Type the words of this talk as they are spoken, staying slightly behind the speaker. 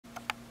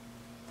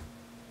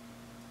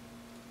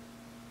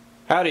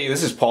Howdy,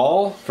 this is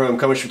Paul from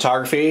Comish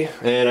Photography,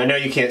 and I know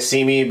you can't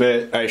see me,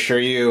 but I assure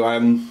you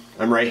I'm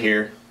right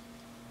here.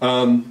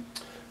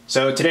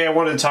 So today I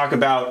wanted to talk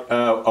about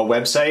a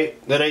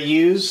website that I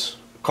use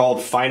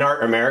called Fine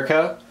Art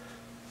America.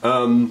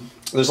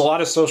 There's a lot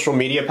of social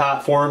media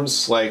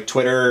platforms like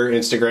Twitter,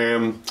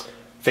 Instagram,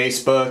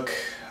 Facebook,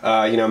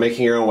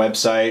 making your own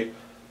website.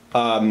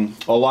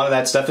 A lot of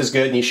that stuff is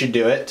good and you should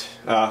do it.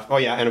 Oh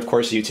yeah, and of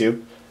course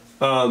YouTube.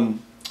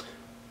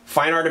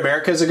 Fine Art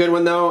America is a good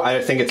one though.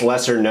 I think it's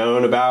lesser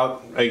known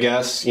about, I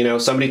guess. You know,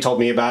 somebody told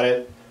me about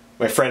it.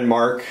 My friend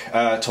Mark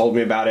told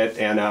me about it,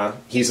 and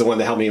he's the one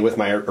that helped me with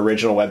my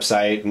original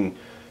website, and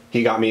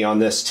he got me on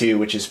this too,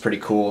 which is pretty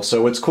cool.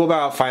 So what's cool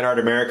about Fine Art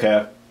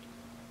America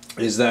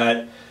is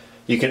that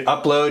you can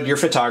upload your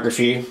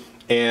photography,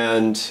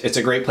 and it's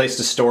a great place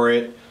to store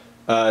it.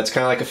 It's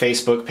kind of like a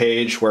Facebook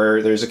page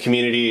where there's a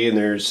community and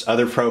there's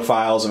other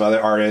profiles of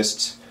other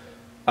artists.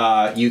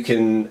 You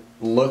can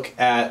look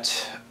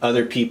at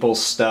other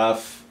people's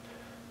stuff,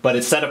 but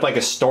it's set up like a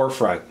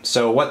storefront.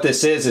 So what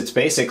this is, it's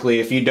basically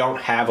if you don't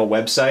have a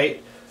website,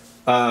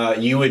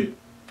 you could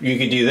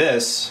do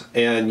this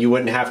and you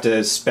wouldn't have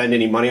to spend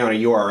any money on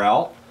a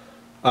URL.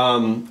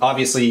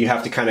 Obviously you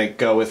have to kind of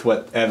go with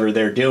whatever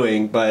they're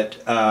doing,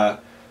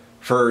 but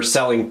for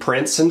selling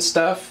prints and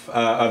stuff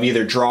of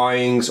either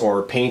drawings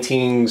or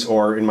paintings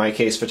or in my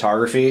case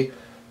photography,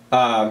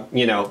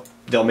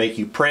 they'll make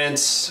you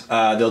prints,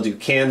 they'll do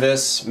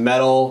canvas,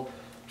 metal,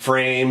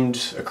 framed,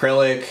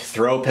 acrylic,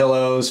 throw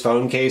pillows,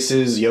 phone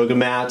cases, yoga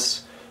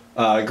mats,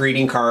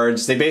 greeting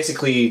cards. They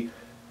basically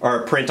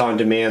are a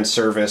print-on-demand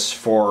service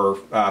for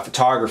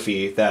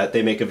photography that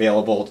they make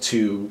available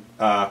to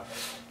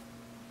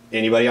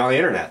anybody on the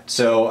internet.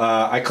 So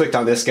I clicked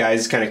on this guy.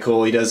 He's kind of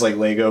cool. He does like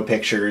Lego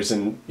pictures,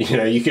 and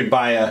you could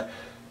buy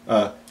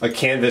a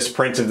canvas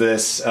print of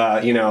this,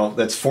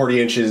 that's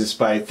 40 inches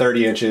by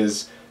 30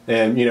 inches,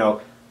 and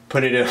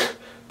put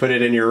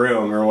it in your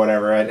room or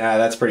whatever.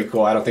 That's pretty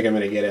cool. I don't think I'm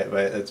going to get it,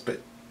 but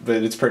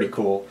it's pretty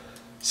cool.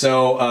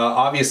 So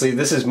obviously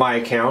this is my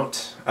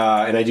account,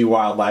 and I do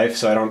wildlife,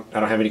 so I don't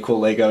have any cool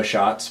Lego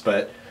shots,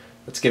 but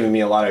it's given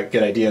me a lot of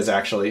good ideas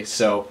actually.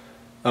 So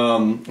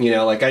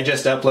like I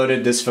just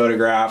uploaded this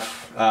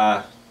photograph.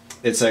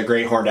 It's a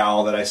great horned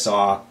owl that I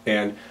saw,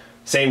 and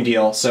same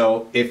deal.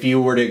 So if you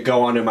were to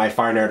go onto my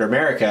Fine Art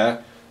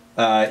America,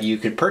 you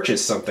could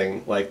purchase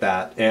something like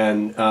that,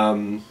 and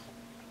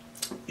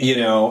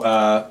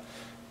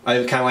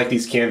I kind of like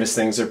these canvas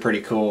things. They're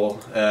pretty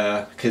cool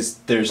because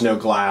there's no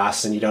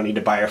glass and you don't need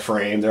to buy a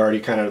frame. They're already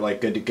kind of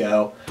like good to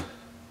go.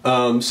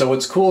 So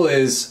what's cool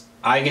is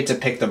I get to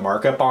pick the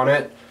markup on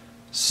it.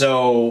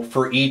 So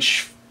for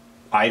each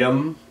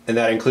item, and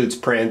that includes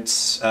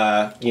prints,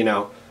 I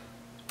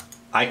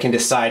can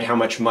decide how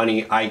much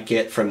money I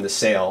get from the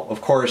sale.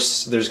 Of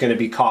course, there's going to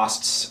be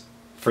costs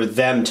for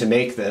them to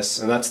make this,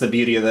 and that's the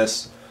beauty of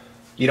this.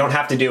 You don't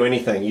have to do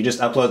anything. You just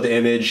upload the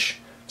image.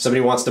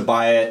 Somebody wants to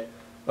buy it,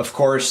 of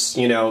course,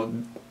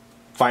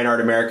 Fine Art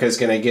America is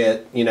going to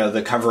get,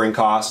 the covering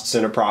costs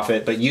and a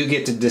profit, but you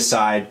get to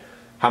decide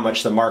how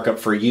much the markup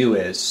for you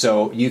is.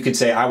 So you could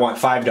say, I want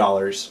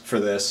 $5 for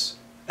this.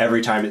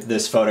 Every time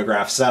this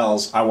photograph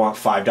sells, I want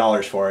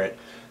 $5 for it.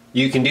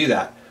 You can do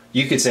that.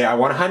 You could say, I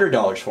want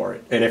 $100 for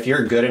it. And if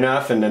you're good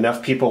enough and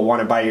enough people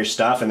want to buy your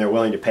stuff and they're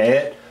willing to pay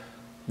it,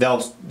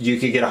 you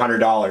could get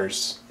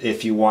 $100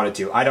 if you wanted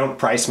to. I don't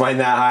price mine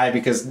that high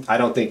because I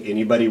don't think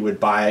anybody would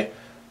buy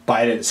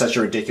it at such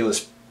a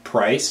ridiculous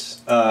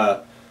price.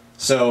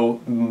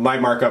 So my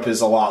markup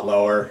is a lot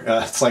lower.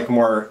 It's like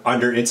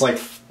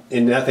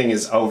nothing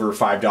is over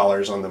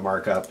 $5 on the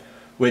markup,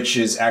 which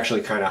is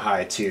actually kind of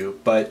high too.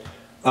 But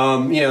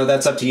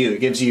that's up to you. It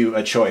gives you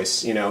a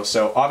choice,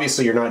 So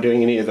obviously you're not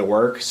doing any of the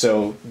work,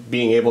 so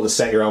being able to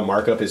set your own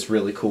markup is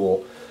really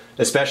cool.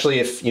 Especially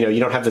if you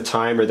don't have the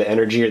time or the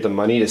energy or the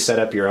money to set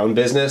up your own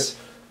business.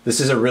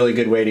 This is a really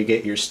good way to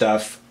get your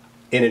stuff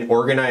in an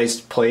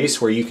organized place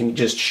where you can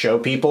just show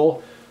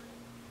people.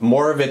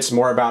 More of it's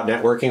more about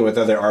networking with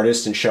other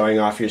artists and showing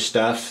off your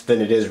stuff than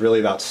it is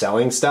really about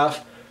selling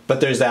stuff,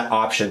 but there's that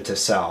option to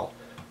sell.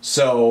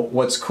 So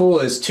what's cool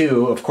is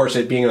too, of course,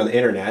 it being on the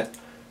internet,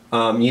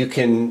 you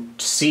can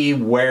see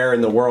where in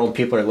the world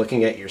people are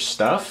looking at your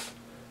stuff,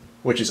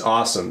 which is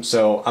awesome.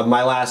 So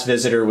my last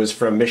visitor was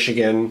from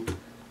Michigan.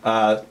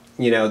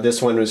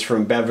 This one was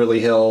from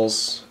Beverly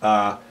Hills.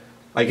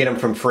 I get them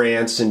from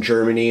France and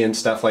Germany and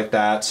stuff like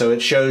that. So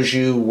it shows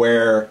you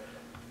where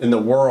in the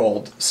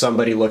world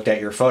somebody looked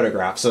at your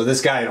photograph. So this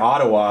guy in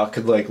Ottawa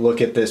could look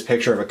at this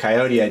picture of a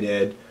coyote I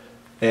did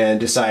and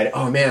decide,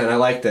 oh man, I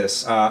like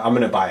this. I'm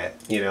going to buy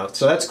it,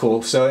 So that's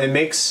cool. So it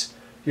makes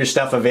your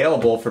stuff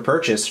available for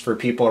purchase for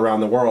people around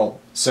the world.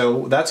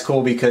 So that's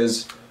cool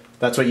because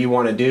that's what you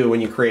want to do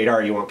when you create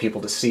art. You want people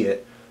to see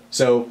it.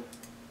 So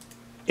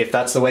if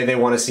that's the way they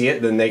want to see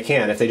it, then they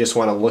can. If they just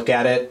want to look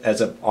at it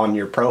on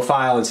your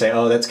profile and say,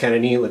 oh, that's kind of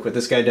neat, look what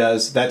this guy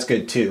does, that's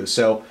good too.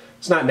 So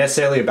it's not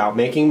necessarily about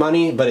making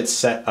money, but it's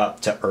set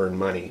up to earn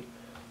money.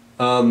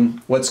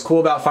 What's cool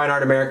about Fine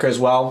Art America as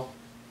well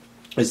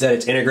is that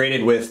it's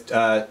integrated with,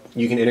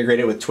 you can integrate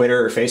it with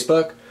Twitter or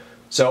Facebook.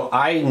 So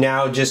I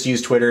now just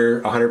use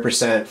Twitter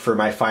 100% for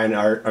my Fine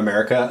Art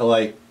America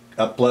like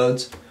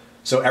uploads.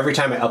 So every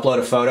time I upload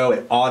a photo,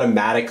 it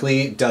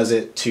automatically does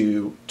it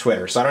to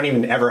Twitter. So I don't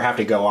even ever have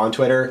to go on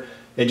Twitter.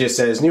 It just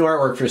says new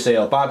artwork for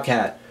sale,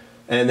 Bobcat.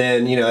 And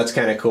then, you know, that's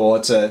kind of cool.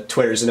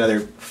 Twitter's another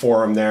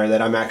forum there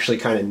that I'm actually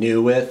kind of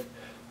new with,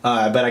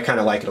 but I kind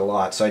of like it a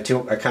lot. So I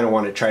kind of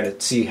want to try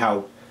to see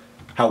how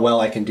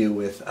well I can do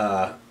with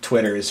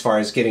Twitter as far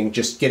as getting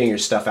your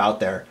stuff out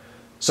there.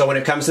 So when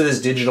it comes to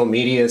this digital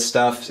media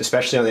stuff,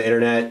 especially on the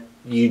internet,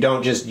 you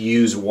don't just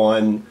use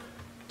one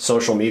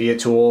social media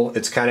tool.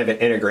 It's kind of an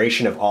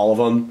integration of all of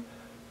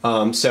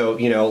them. So,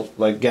 you know,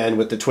 like again,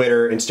 with the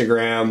Twitter,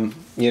 Instagram,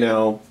 you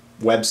know,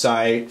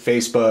 website,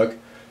 Facebook,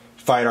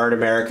 Fine Art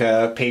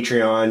America,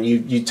 Patreon,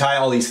 you tie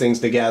all these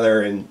things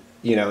together and,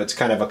 you know, it's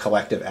kind of a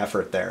collective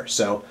effort there.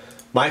 So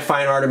my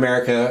Fine Art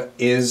America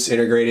is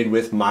integrated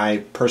with my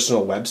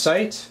personal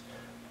website.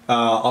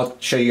 I'll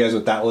show you guys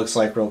what that looks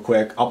like real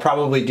quick. I'll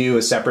probably do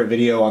a separate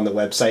video on the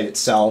website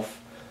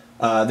itself.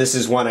 This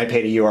is one I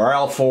paid a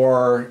URL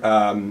for,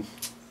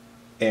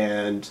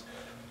 and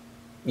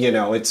you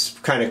know, it's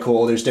kind of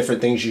cool. There's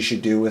different things you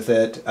should do with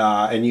it,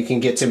 and you can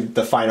get to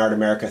the Fine Art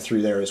America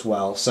through there as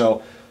well.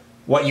 So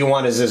what you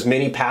want is as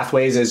many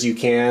pathways as you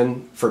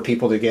can for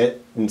people to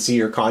get and see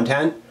your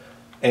content,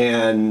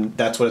 and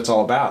that's what it's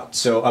all about.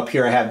 So up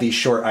here I have these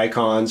short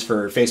icons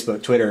for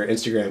Facebook, Twitter,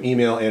 Instagram,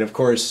 email, and of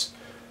course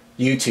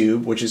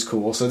YouTube, which is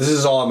cool. So this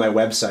is all on my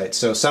website.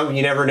 So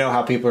you never know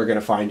how people are going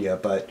to find you,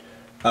 but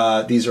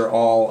these are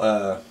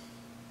all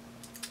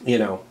you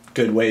know,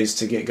 good ways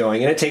to get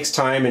going. And it takes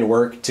time and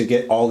work to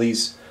get all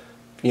these,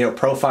 you know,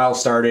 profiles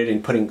started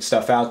and putting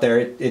stuff out there.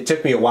 It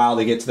took me a while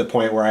to get to the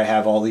point where I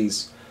have all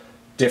these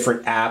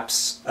different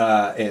apps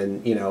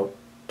and, you know,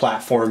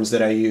 platforms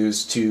that I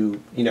use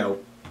to, you know,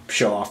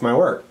 show off my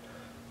work.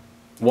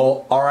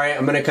 Well, all right,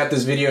 I'm going to cut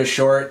this video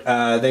short.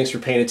 Thanks for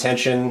paying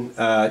attention.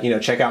 You know,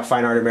 check out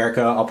Fine Art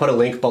America. I'll put a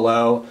link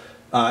below.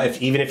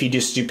 Even if you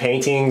just do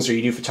paintings or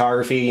you do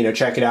photography, you know,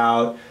 check it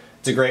out.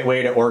 It's a great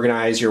way to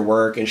organize your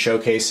work and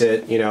showcase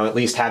it, you know, at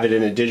least have it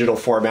in a digital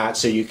format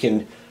so you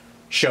can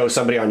show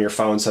somebody on your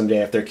phone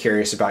someday if they're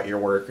curious about your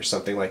work or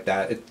something like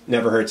that. It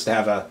never hurts to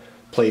have a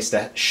place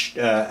to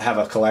have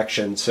a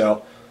collection.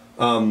 So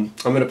I'm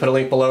going to put a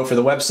link below for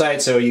the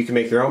website so you can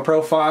make your own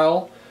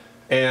profile.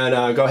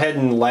 And go ahead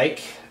and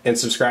like and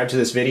subscribe to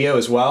this video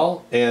as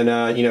well.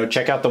 And you know,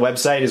 check out the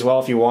website as well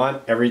if you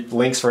want.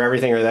 Links for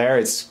everything are there.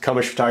 It's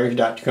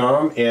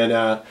komishphotography.com. And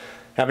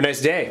have a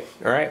nice day.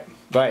 All right,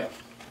 bye.